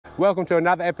Welcome to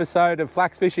another episode of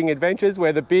Flacks Fishing Adventures,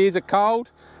 where the beers are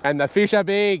cold and the fish are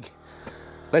big.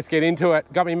 Let's get into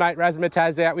it. Got me mate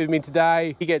Razzmatazz out with me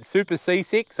today. He gets super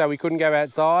seasick, so we couldn't go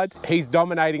outside. He's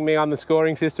dominating me on the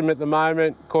scoring system at the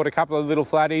moment. Caught a couple of little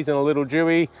flatties and a little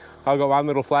dewy. I've got one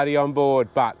little flatty on board,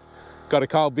 but got a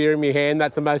cold beer in my hand.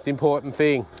 That's the most important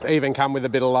thing. Even come with a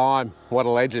bit of lime. What a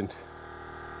legend.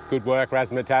 Good work,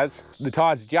 Razzmatazz. The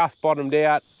tide's just bottomed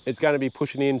out. It's going to be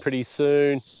pushing in pretty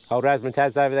soon. Old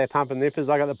Razzmatazz over there pumping nippers.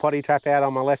 I got the potty trap out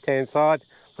on my left-hand side.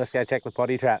 Let's go check the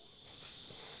potty trap.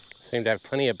 Seem to have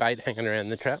plenty of bait hanging around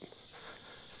the trap.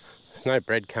 There's no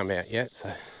bread come out yet,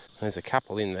 so there's a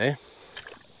couple in there.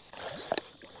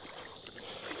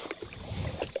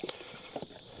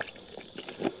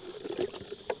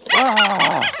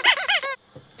 Ah!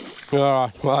 All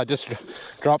right, well, I just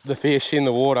dropped the fish in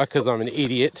the water because I'm an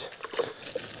idiot.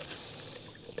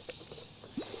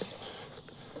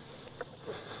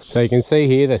 So you can see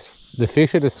here, the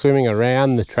fish are just swimming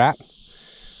around the trap.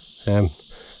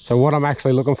 So what I'm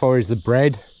actually looking for is the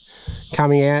bread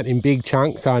coming out in big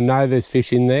chunks. So I know there's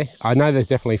fish in there. I know there's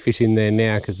definitely fish in there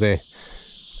now because I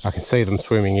can see them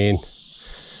swimming in.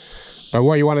 But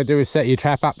what you want to do is set your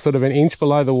trap up sort of an inch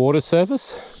below the water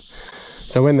surface.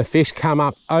 So when the fish come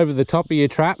up over the top of your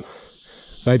trap,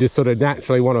 they just sort of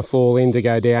naturally want to fall in to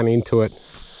go down into it.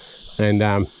 And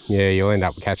yeah, you'll end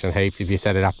up catching heaps if you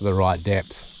set it up at the right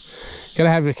depth. Got to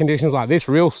have the conditions like this,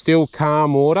 real still,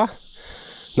 calm water.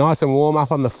 Nice and warm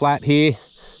up on the flat here.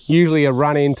 Usually a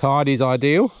run-in tide is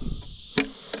ideal.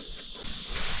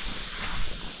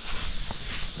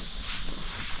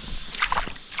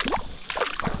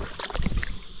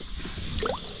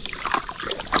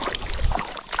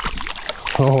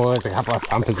 Oh, there's a couple of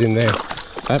thumpers in there.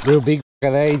 That real big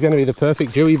there, he's going to be the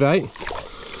perfect dewy bait.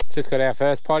 Just got our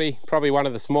first potty, probably one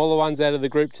of the smaller ones out of the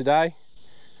group today.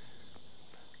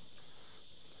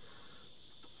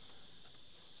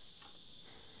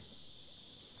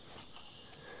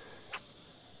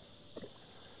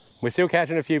 We're still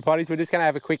catching a few potties. We're just going to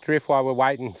have a quick drift while we're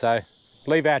waiting. So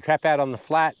leave our trap out on the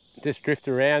flat, just drift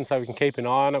around so we can keep an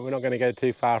eye on it. We're not going to go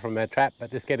too far from our trap, but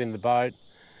just get in the boat,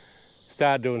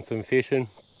 start doing some fishing.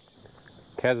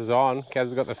 Kaz is on. Kaz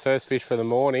has got the first fish for the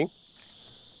morning.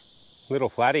 Little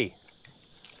flatty.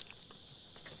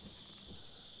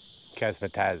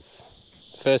 Razzmatazz.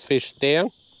 First fish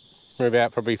down. We're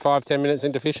about probably 5-10 minutes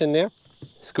into fishing now.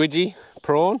 Squidgy,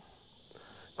 prawn,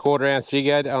 1/4 ounce jig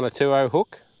head on a 2-0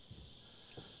 hook.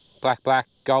 Black,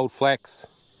 gold flecks,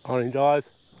 orange eyes.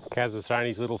 Kaz has thrown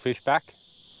his little fish back.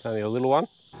 It's only a little one.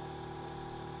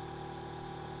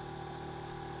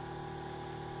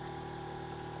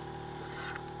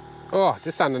 Oh,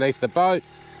 just underneath the boat.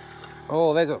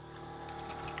 Oh, there's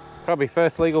probably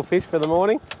first legal fish for the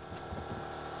morning.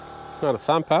 Not a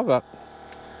thumper, but...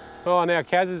 Oh, now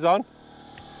Kaz is on.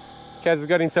 Kaz has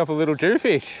got himself a little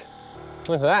jewfish.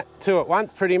 Look at that, 2 at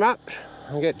once pretty much.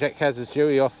 I'll get Jack Kaz's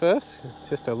dewy off first. It's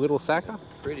just a little sucker.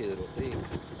 Pretty little thing.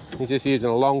 He's just using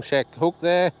a long shack hook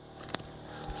there.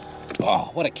 Oh,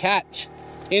 what a catch.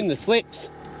 In the slips.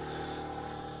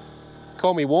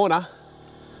 Call me Warner.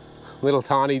 Little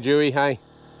tiny dewy, hey.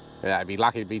 Yeah, I'd be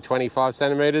lucky to be 25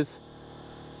 centimetres.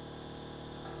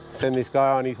 Send this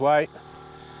guy on his way.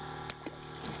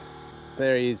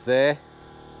 There he is there.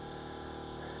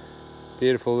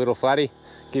 Beautiful little flatty.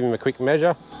 Give him a quick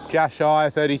measure. Just shy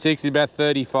of 36, he's about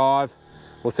 35.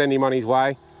 We'll send him on his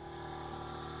way.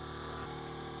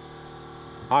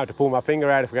 I have to pull my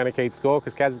finger out if we're going to keep score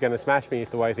because Kaz is going to smash me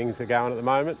if the way things are going at the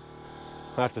moment.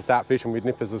 I have to start fishing with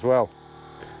nippers as well.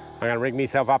 I'm going to rig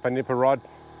myself up a nipper rod.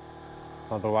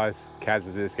 Otherwise, Kaz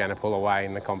is just going to pull away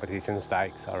in the competition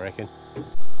stakes, I reckon.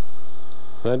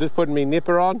 So I'm just putting my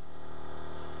nipper on.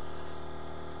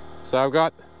 So I've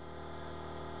got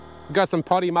some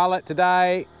potty mullet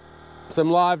today,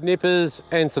 some live nippers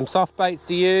and some soft baits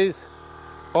to use.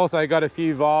 Also got a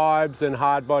few vibes and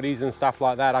hard bodies and stuff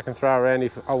like that I can throw around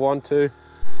if I want to.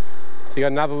 So you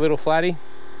got another little flatty.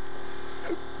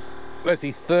 That's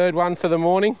his third one for the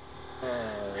morning.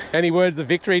 Any words of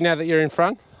victory now that you're in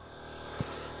front?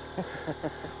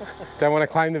 Don't want to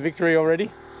claim the victory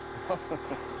already?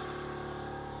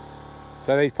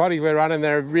 So these potties we're running,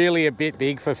 they're really a bit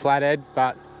big for flatheads,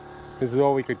 but this is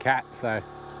all we could catch, so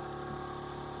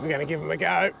we're going to give them a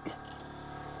go.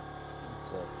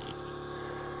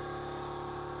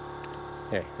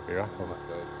 Yeah, could be right.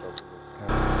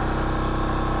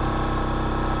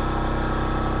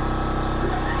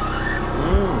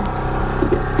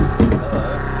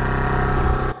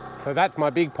 So that's my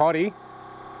big potty.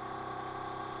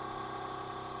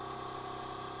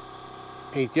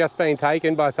 He's just been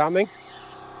taken by something.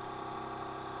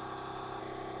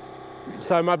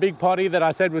 So my big potty that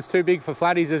I said was too big for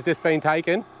flatties has just been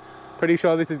taken. Pretty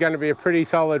sure this is going to be a pretty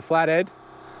solid flathead.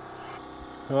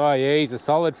 Oh yeah, he's a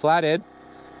solid flathead.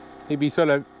 He'd be sort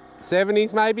of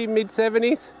 70s maybe, mid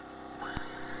 70s.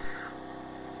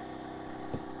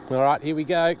 All right, here we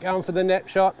go, going for the net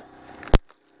shot.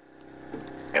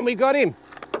 And we got him.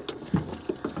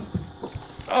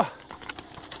 Oh,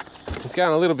 it's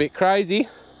going a little bit crazy.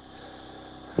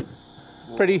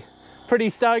 Pretty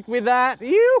stoked with that.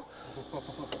 Ew.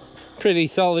 Pretty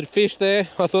solid fish there.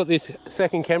 I thought this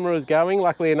second camera was going.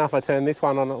 Luckily enough, I turned this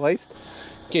one on at least.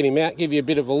 Get him out, give you a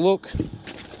bit of a look.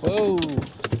 Whoa.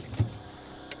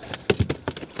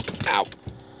 Ow.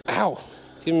 Ow.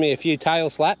 It's giving me a few tail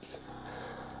slaps.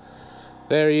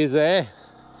 There he is there.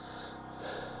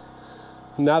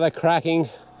 Another cracking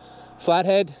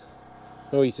flathead.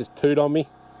 Oh, he's just pooed on me.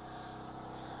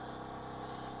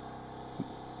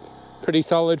 Pretty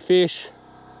solid fish.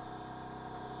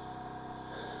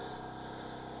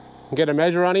 Get a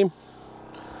measure on him.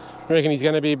 I reckon he's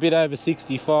going to be a bit over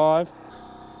 65.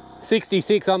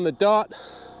 66 on the dot.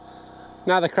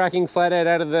 Another cracking flathead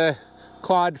out of the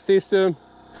Clyde system.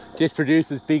 Just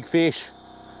produces big fish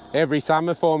every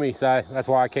summer for me, so that's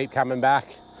why I keep coming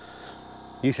back.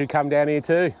 You should come down here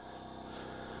too.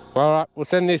 All right, we'll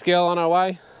send this girl on her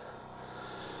way.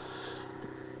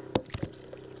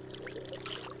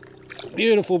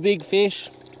 Beautiful big fish.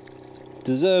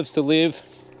 Deserves to live.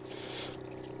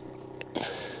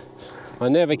 I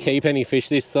never keep any fish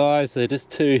this size. They're just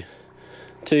too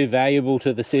valuable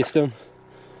to the system.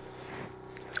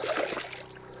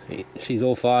 She's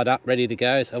all fired up, ready to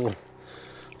go, so we'll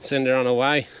send her on her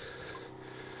way.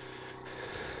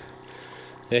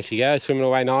 There she goes, swimming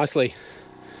away nicely.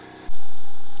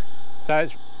 So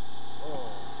it's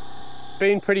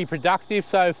been pretty productive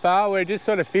so far. We're just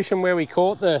sort of fishing where we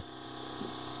caught the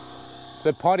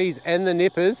potties and the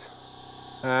nippers.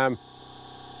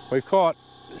 We've caught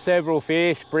several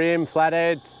fish, brim,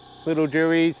 flathead, little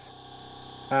dewies.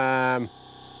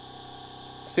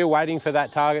 Still waiting for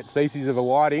that target species of a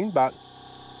whiting, but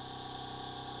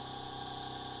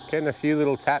getting a few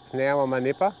little taps now on my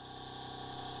nipper.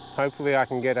 Hopefully I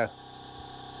can get a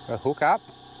hook up.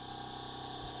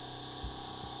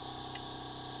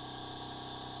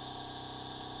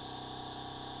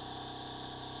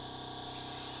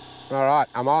 All right,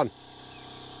 I'm on.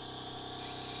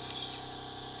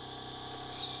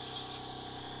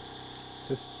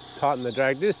 Just tighten the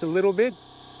drag just a little bit.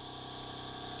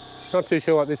 Not too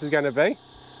sure what this is going to be. You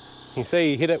can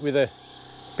see he hit it with a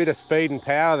bit of speed and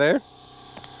power there.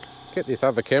 Get this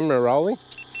other camera rolling.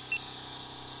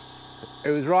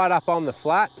 It was right up on the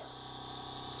flat.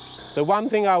 The one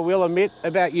thing I will admit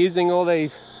about using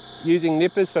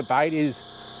nippers for bait is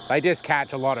they just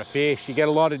catch a lot of fish. You get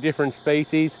a lot of different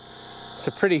species. It's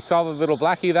a pretty solid little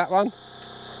blackie, that one.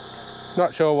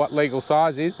 Not sure what legal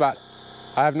size is, but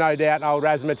I have no doubt old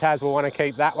Razzmatazz will want to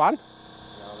keep that one.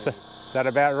 So, is that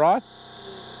about right?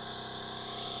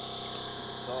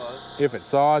 If it's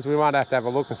size, we might have to have a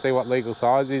look and see what legal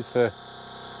size is for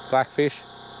blackfish.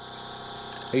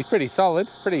 He's pretty solid,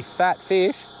 pretty fat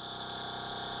fish.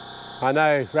 I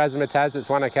know Razzmatazz, it's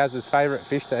one of Kaz's favourite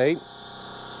fish to eat.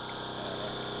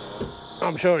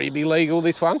 I'm sure he'd be legal,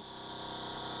 this one.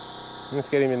 Let's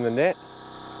get him in the net.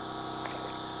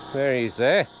 There he is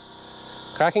there.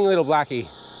 Cracking little blackie.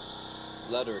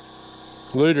 Luderick.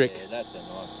 Luderick. Yeah, that's a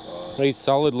nice size. He's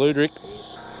solid Luderick.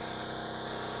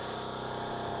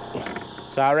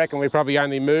 So I reckon we probably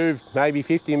only moved maybe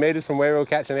 50 metres from where we were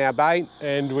catching our bait,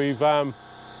 and we've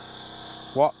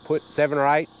put 7 or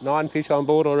 8, 9 fish on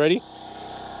board already.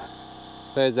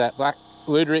 There's that black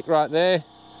Luderick right there.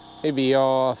 He'd be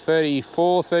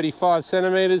 34, 35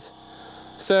 centimetres.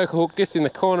 Circle hook just in the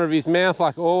corner of his mouth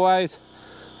like always.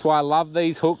 That's why I love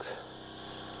these hooks.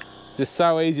 Just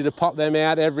so easy to pop them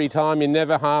out every time. You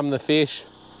never harm the fish.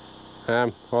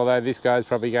 Although this guy's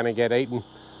probably going to get eaten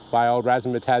by old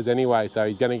Razzmatazz anyway, so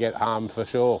he's going to get harmed for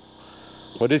sure.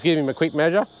 We'll just give him a quick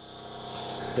measure.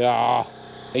 Yeah,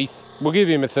 we'll give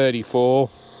him a 34.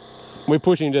 We're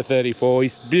pushing to 34.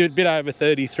 He's a bit over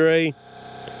 33.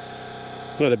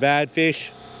 Not a bad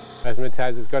fish.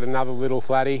 Razzmatazz has got another little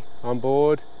flatty on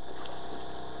board.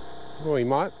 Oh, he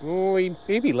might. Oh, he'd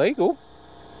be legal,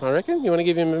 I reckon. You want to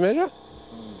give him a measure?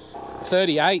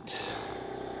 38.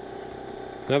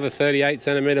 Another 38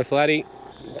 centimetre flatty.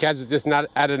 Kaz has just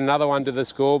added another one to the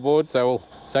scoreboard, so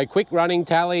quick running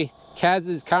tally. Kaz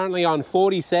is currently on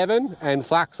 47 and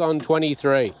Flacks on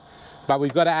 23. But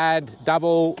we've got to add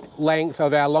double length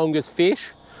of our longest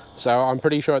fish, so I'm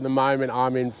pretty sure at the moment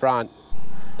I'm in front.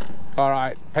 All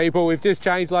right, people, we've just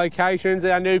changed locations.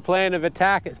 Our new plan of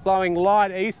attack, it's blowing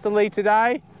light easterly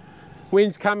today.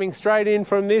 Wind's coming straight in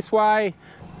from this way.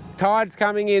 Tide's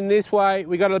coming in this way.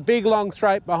 We got a big long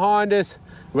straight behind us.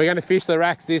 We're going to fish the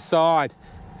racks this side.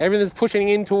 Everything's pushing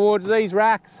in towards these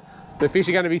racks. The fish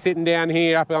are going to be sitting down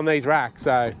here up on these racks.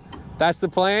 So that's the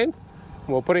plan.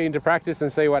 We'll put it into practice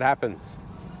and see what happens.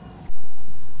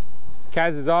 Kaz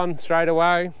is on straight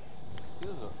away.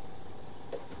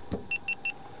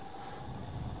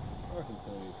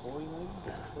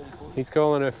 He's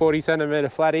calling a 40 centimetre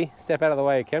flatty. Step out of the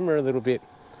way of camera a little bit.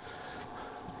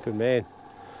 Good man.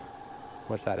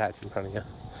 Watch that hatch in front of you.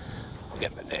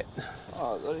 Get the net.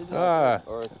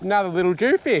 Oh, another little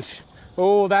jewfish.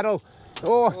 Oh, that'll...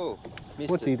 Oh,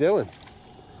 what's he doing?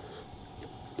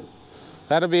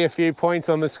 That'll be a few points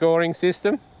on the scoring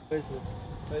system. Where's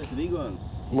the big one?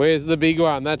 Where's the big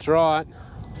one? That's right.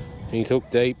 He took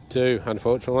deep too,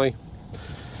 unfortunately.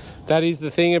 That is the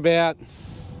thing about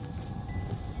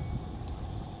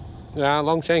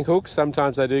long shank hooks.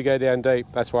 Sometimes they do go down deep.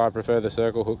 That's why I prefer the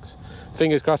circle hooks.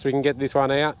 Fingers crossed we can get this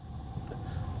one out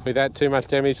without too much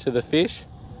damage to the fish.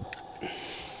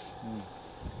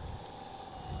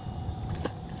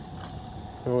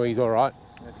 Oh, he's all right.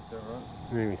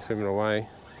 He's swimming away.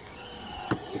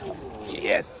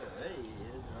 Yes.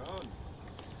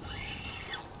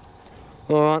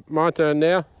 All right, my turn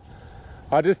now.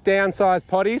 I just downsized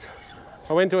potties.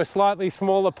 I went to a slightly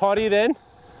smaller potty then.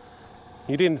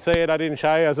 You didn't see it, I didn't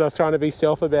show you as I was trying to be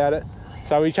stealth about it.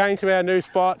 So we changed to our new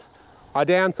spot. I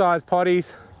downsized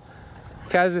potties.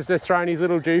 Kaz has just thrown his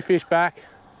little jewfish back.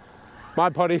 My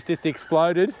potty's just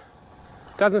exploded.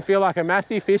 Doesn't feel like a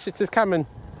massive fish, it's just coming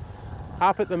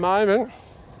up at the moment.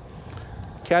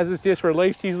 Kaz has just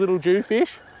released his little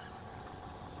jewfish.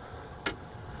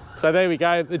 So there we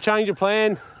go, the change of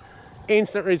plan,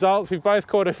 instant results. We've both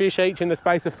caught a fish each in the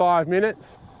space of 5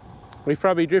 minutes. We've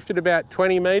probably drifted about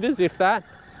 20 metres, if that.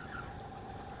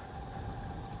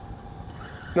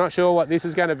 Not sure what this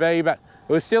is going to be, but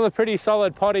it was still a pretty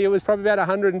solid potty. It was probably about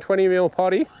 120 mil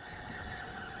potty.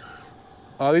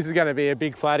 Oh, this is going to be a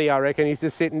big flatty, I reckon. He's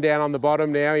just sitting down on the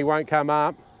bottom now. He won't come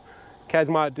up. Kaz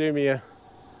might do me a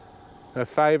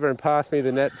favour and pass me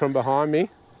the net from behind me.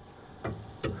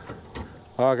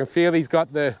 Oh, I can feel he's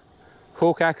got the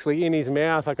hook actually in his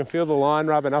mouth. I can feel the line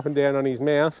rubbing up and down on his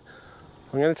mouth.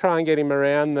 I'm going to try and get him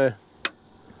around the...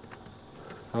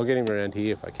 I'll get him around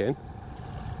here if I can.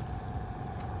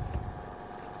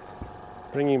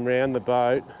 Bring him round the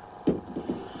boat.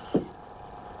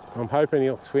 I'm hoping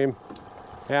he'll swim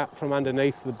out from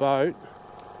underneath the boat.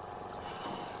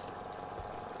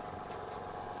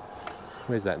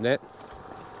 Where's that net?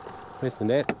 Where's the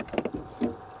net?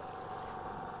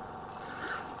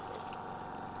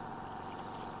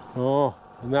 Oh,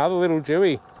 another little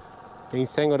dewy.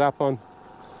 He's tangled up on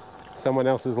someone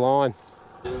else's line.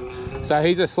 So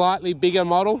he's a slightly bigger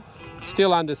model,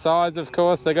 still undersized of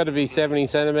course. They've got to be 70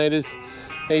 centimetres.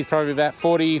 He's probably about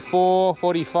 44,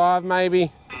 45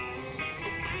 maybe.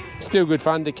 Still good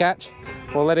fun to catch.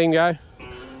 We'll let him go.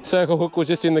 Circle hook was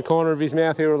just in the corner of his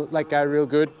mouth. He'll let go real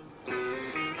good.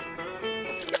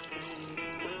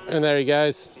 And there he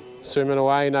goes, swimming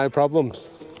away, no problems.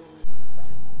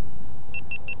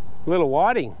 Little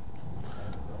whiting,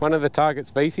 one of the target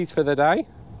species for the day.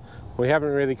 We haven't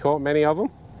really caught many of them.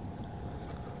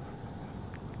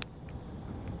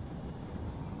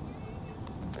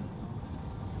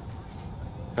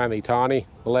 Only tiny,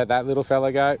 we'll let that little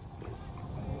fella go.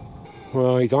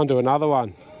 Well, he's onto another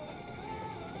one.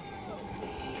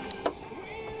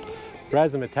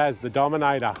 Razzmatazz, the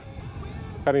Dominator.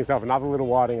 Got himself another little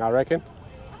whiting, I reckon.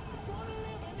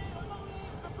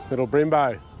 Little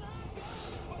Brimbo.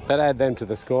 That add them to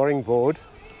the scoring board.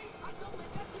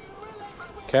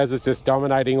 Kaz is just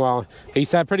dominating while he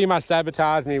pretty much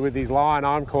sabotaged me with his line,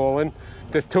 I'm calling.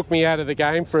 Just took me out of the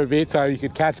game for a bit so he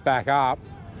could catch back up.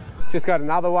 Just got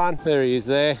another one. There he is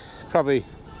there. Probably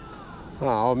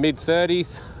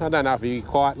mid-30s. I don't know if he's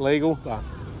quite legal, but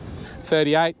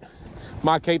 38.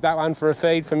 Might keep that one for a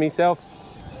feed for myself.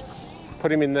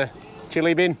 Put him in the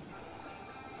chili bin.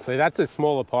 See, that's a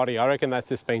smaller potty. I reckon that's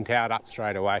just been towed up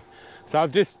straight away. So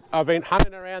I've been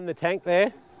hunting around the tank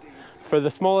there for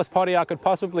the smallest potty I could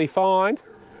possibly find.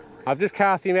 I've just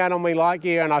cast him out on my light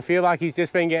gear and I feel like he's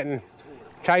just been getting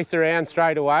chased around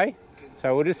straight away.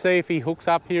 So we'll just see if he hooks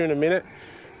up here in a minute.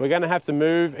 We're going to have to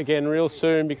move again real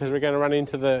soon because we're going to run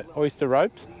into the oyster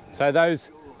ropes. So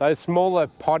those smaller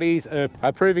potties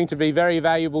are proving to be very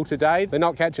valuable today. They're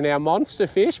not catching our monster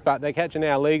fish, but they're catching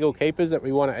our legal keepers that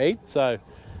we want to eat. So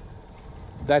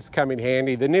that's come in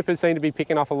handy. The nippers seem to be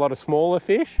picking off a lot of smaller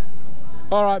fish.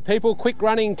 All right, people, quick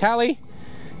running tally.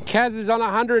 Kaz is on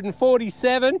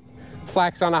 147,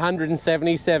 Flacks on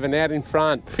 177 out in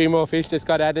front. A few more fish just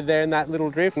got added there in that little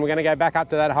drift. And we're gonna go back up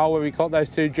to that hole where we caught those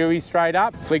two jewies straight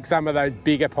up, flick some of those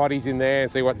bigger potties in there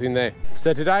and see what's in there.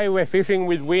 So today we're fishing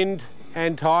with wind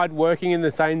and tide working in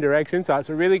the same direction. So it's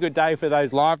a really good day for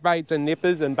those live baits and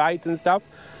nippers and baits and stuff.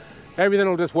 Everything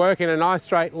will just work in a nice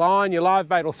straight line. Your live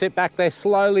bait will sit back there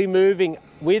slowly moving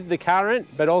with the current,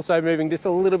 but also moving just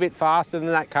a little bit faster than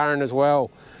that current as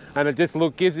well. And it just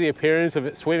gives the appearance of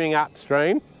it swimming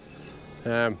upstream.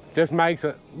 Just makes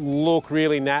it look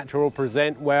really natural,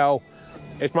 present well.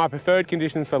 It's my preferred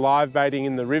conditions for live baiting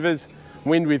in the rivers,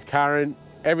 wind with current,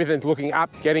 everything's looking up,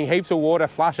 getting heaps of water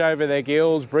flush over their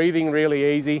gills, breathing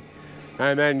really easy.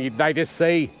 And then they just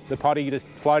see the potty just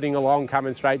floating along,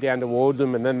 coming straight down towards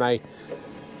them, and then they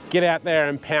get out there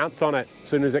and pounce on it as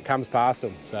soon as it comes past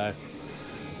them. So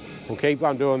we'll keep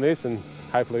on doing this and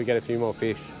hopefully we get a few more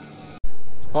fish.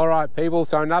 All right, people,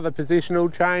 so another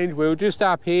positional change. We were just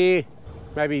up here,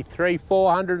 maybe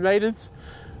 300-400 metres.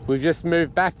 We've just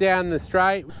moved back down the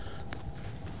straight.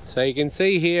 So you can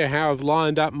see here how I've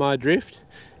lined up my drift.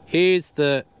 Here's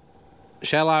the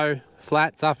shallow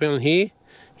flats up in here.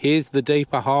 Here's the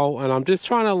deeper hole, and I'm just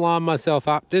trying to line myself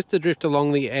up just to drift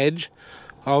along the edge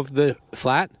of the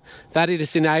flat. That it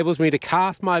just enables me to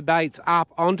cast my baits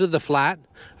up onto the flat,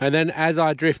 and then as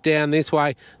I drift down this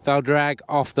way, they'll drag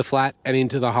off the flat and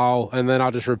into the hole, and then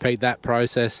I'll just repeat that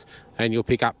process and you'll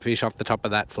pick up fish off the top of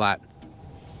that flat.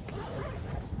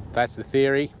 That's the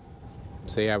theory.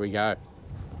 See how we go.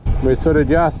 We're sort of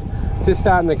just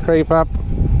starting to creep up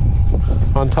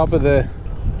on top of the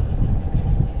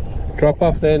drop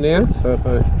off there now. So if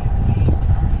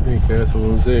so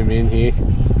we'll zoom in here,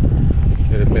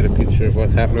 get a better picture of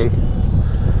what's happening.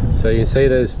 So you can see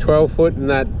there's 12 foot in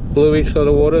that bluish sort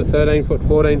of water, 13 foot,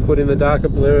 14 foot in the darker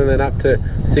blue, and then up to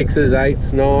 6s,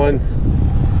 8s, 9s.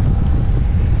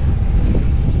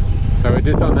 So we're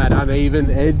just on that uneven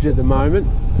edge at the moment.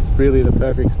 It's really the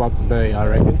perfect spot to be, I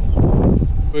reckon.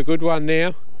 A good one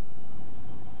now.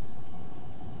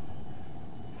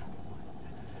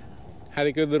 Had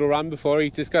a good little run before.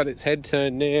 He's just got its head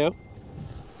turned now.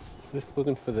 Just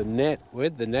looking for the net.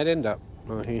 Where'd the net end up?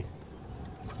 Oh, here.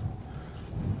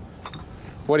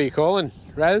 What are you calling,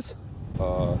 Raz?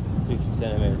 50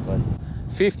 centimetre flatty.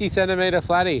 50 centimetre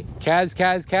flatty.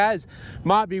 Kaz.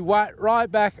 Might be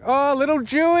right back. Oh, little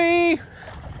Jewy.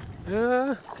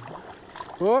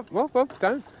 Whoop,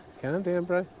 don't. Calm down,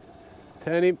 bro.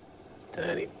 Turn him.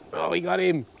 Oh, we got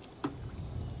him.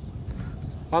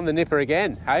 On the nipper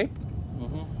again, hey?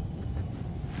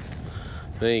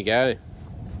 There you go.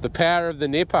 The power of the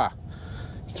nipper.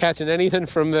 Catching anything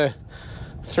from the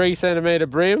 3 centimetre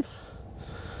brim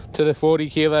to the 40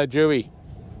 kilo Jewy.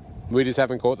 We just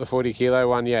haven't caught the 40 kilo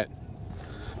one yet.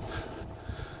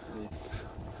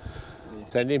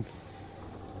 Send him.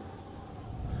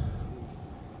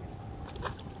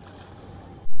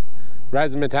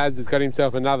 Razzmatazz has got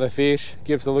himself another fish.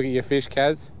 Give us a look at your fish,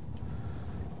 Kaz.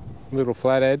 Little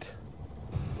flathead.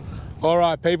 All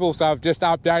right, people, so I've just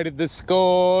updated the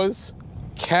scores.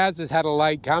 Kaz has had a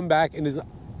late comeback and is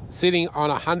sitting on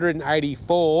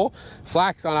 184,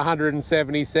 Flacks on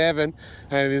 177,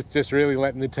 and it's just really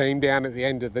letting the team down at the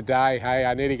end of the day. Hey,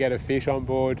 I need to get a fish on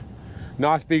board.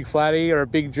 Nice big flatty or a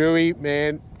big Jewy,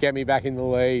 man, get me back in the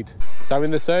lead. So in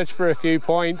the search for a few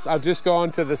points, I've just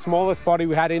gone to the smallest potty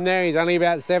we had in there. He's only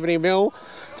about 70 mil,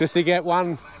 just to get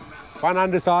one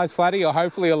undersized flatty, or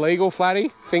hopefully a legal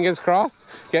flatty, fingers crossed,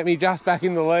 get me just back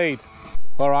in the lead.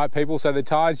 All right, people, so the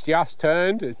tide's just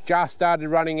turned. It's just started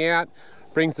running out.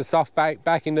 Brings the soft bait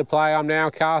back into play. I'm now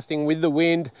casting with the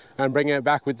wind and bringing it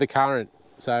back with the current.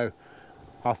 So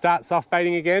I'll start soft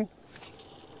baiting again.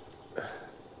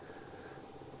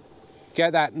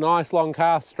 Get that nice long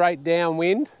cast straight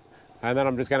downwind, and then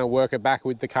I'm just going to work it back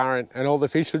with the current, and all the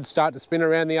fish should start to spin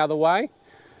around the other way,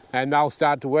 and they'll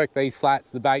start to work these flats,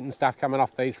 the bait and stuff coming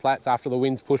off these flats after the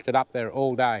wind's pushed it up there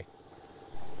all day.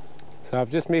 So I've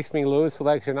just mixed my lure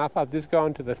selection up. I've just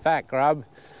gone to the fat grub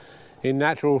in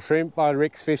Natural Shrimp by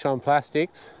Rick's Fish on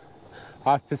Plastics.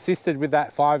 I've persisted with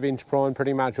that 5-inch prawn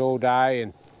pretty much all day,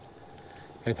 and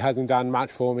it hasn't done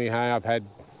much for me. Hey, I've had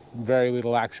very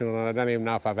little action on it. I don't even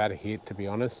know if I've had a hit, to be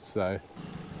honest. So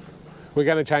we're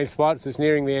going to change spots. It's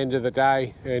nearing the end of the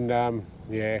day, and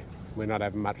yeah, we're not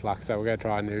having much luck. So we're going to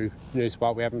try a new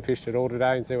spot. We haven't fished it all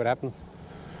today and see what happens.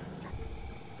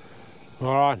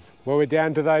 All right, well, we're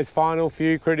down to those final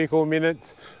few critical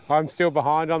minutes. I'm still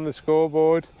behind on the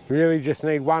scoreboard. Really just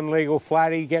need one legal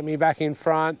flatty, get me back in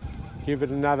front, give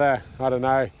it another, I don't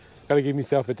know, got to give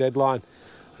myself a deadline.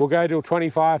 We'll go till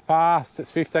 25 past.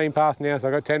 It's 15 past now, so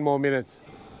I've got 10 more minutes.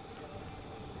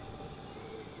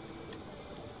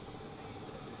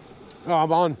 Oh,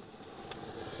 I'm on.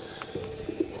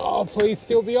 Oh, please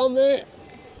still be on there.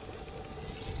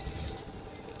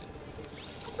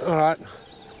 All right.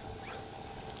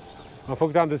 I've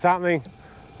hooked onto something.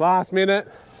 Last minute,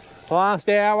 last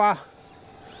hour.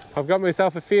 I've got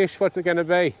myself a fish. What's it going to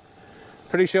be?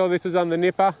 Pretty sure this is on the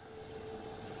nipper.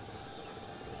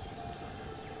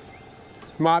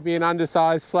 Might be an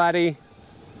undersized flatty.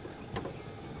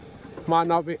 Might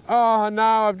not be. Oh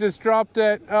no, I've just dropped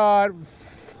it. Oh,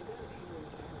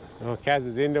 Kaz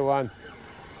is into one.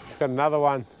 It's got another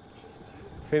one.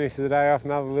 Finish the day off,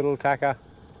 another little tacker.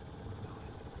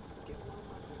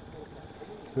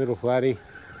 Little flatty.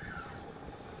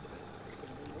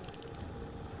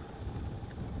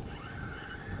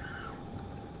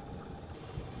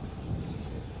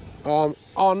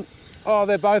 On. Oh,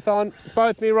 they're both on.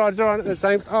 Both me rods are on at the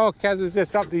same. Oh, Kaz has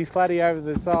just dropped his flatty over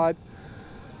the side.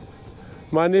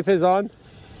 My nipper's on,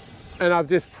 and I've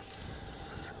just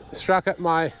struck at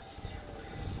my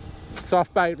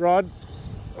soft bait rod.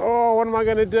 Oh, what am I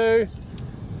going to do?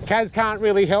 Kaz can't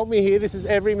really help me here. This is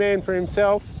every man for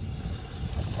himself.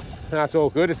 That's all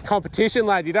good. It's competition,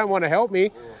 lad. You don't want to help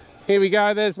me. Here we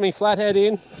go. There's me flathead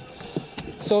in.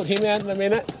 Sort him out in a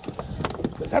minute.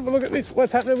 Let's have a look at this.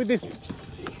 What's happening with this?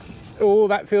 Oh,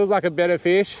 that feels like a better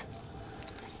fish.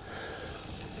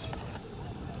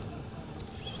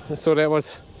 Let's sort out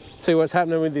see what's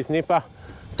happening with this nipper.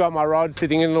 Got my rod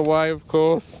sitting in the way, of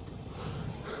course.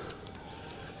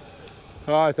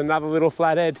 Oh, it's another little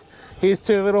flathead. Here's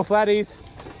two little flatties.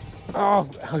 Oh,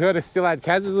 I've got to still add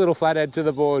Kaz's little flathead to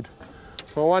the board.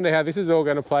 I wonder how this is all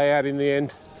going to play out in the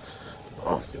end.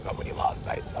 Oh, I've still got my last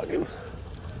bait plugged.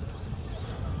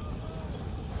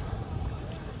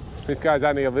 This guy's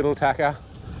only a little tacker.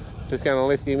 Just going to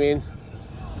lift him in.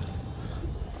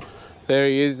 There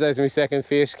he is. There's my second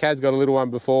fish. Kaz got a little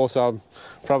one before, so I'm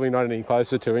probably not any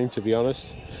closer to him, to be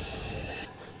honest.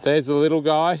 There's the little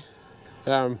guy.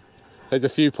 There's a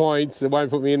few points that won't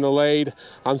put me in the lead.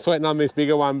 I'm sweating on this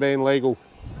bigger one being legal.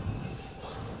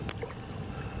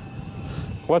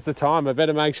 What's the time? I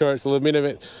better make sure it's a minute of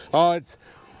it. Oh, it's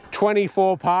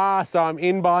 24 past, so I'm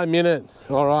in by a minute.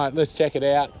 All right, let's check it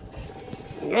out.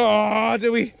 Oh,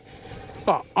 do we?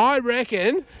 Oh, I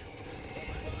reckon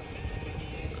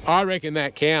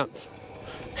that counts.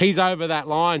 He's over that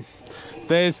line.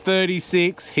 There's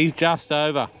 36, he's just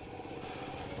over.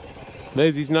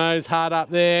 There's his nose hard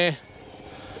up there.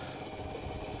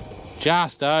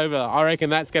 Just over. I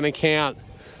reckon that's going to count.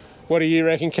 What do you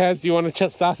reckon, Kaz? Do you want to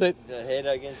suss it? The head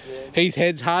against the end. His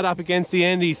head's hard up against the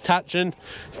end. He's touching.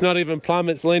 It's not even plumb.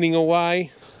 It's leaning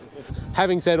away.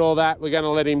 Having said all that, we're going to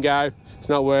let him go. It's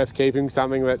not worth keeping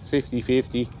something that's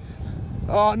 50-50.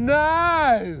 Oh,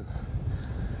 no!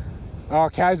 Oh,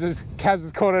 Kaz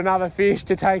has caught another fish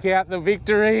to take out the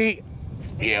victory.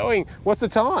 Spewing. What's the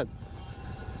time?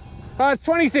 Oh, it's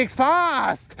 26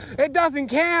 past. It doesn't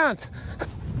count. A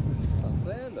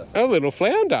flounder. A little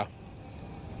flounder.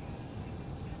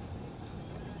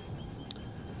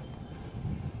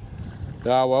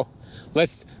 Oh, well,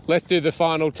 let's do the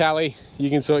final tally.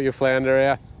 You can sort your flounder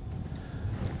out.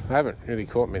 I haven't really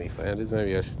caught many flounders.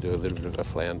 Maybe I should do a little bit of a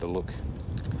flounder look.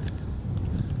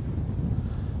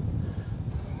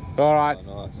 All right,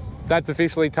 oh, nice. That's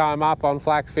officially time up on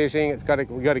Flacks Fishing. We've got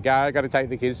to go. Got to take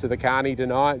the kids to the carny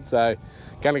tonight. So,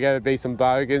 going to go be some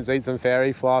bogans, eat some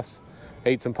fairy floss,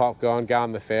 eat some popcorn, go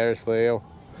on the Ferris wheel.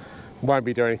 Won't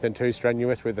be doing anything too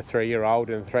strenuous with a 3-year-old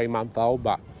and a 3-month-old,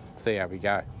 but see how we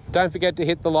go. Don't forget to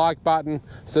hit the like button,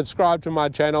 subscribe to my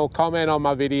channel, comment on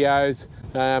my videos.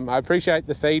 I appreciate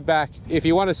the feedback. If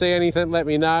you want to see anything, let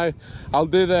me know. I'll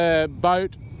do the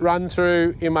boat run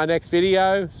through in my next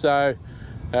video. So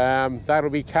that'll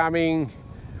be coming.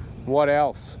 What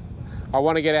else? I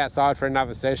want to get outside for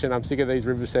another session. I'm sick of these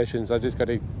river sessions. I just got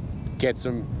to get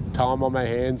some time on my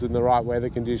hands and the right weather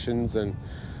conditions. And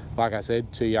like I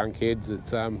said, 2 young kids,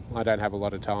 I don't have a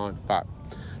lot of time. But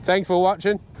thanks for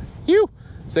watching.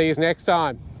 See you next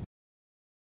time.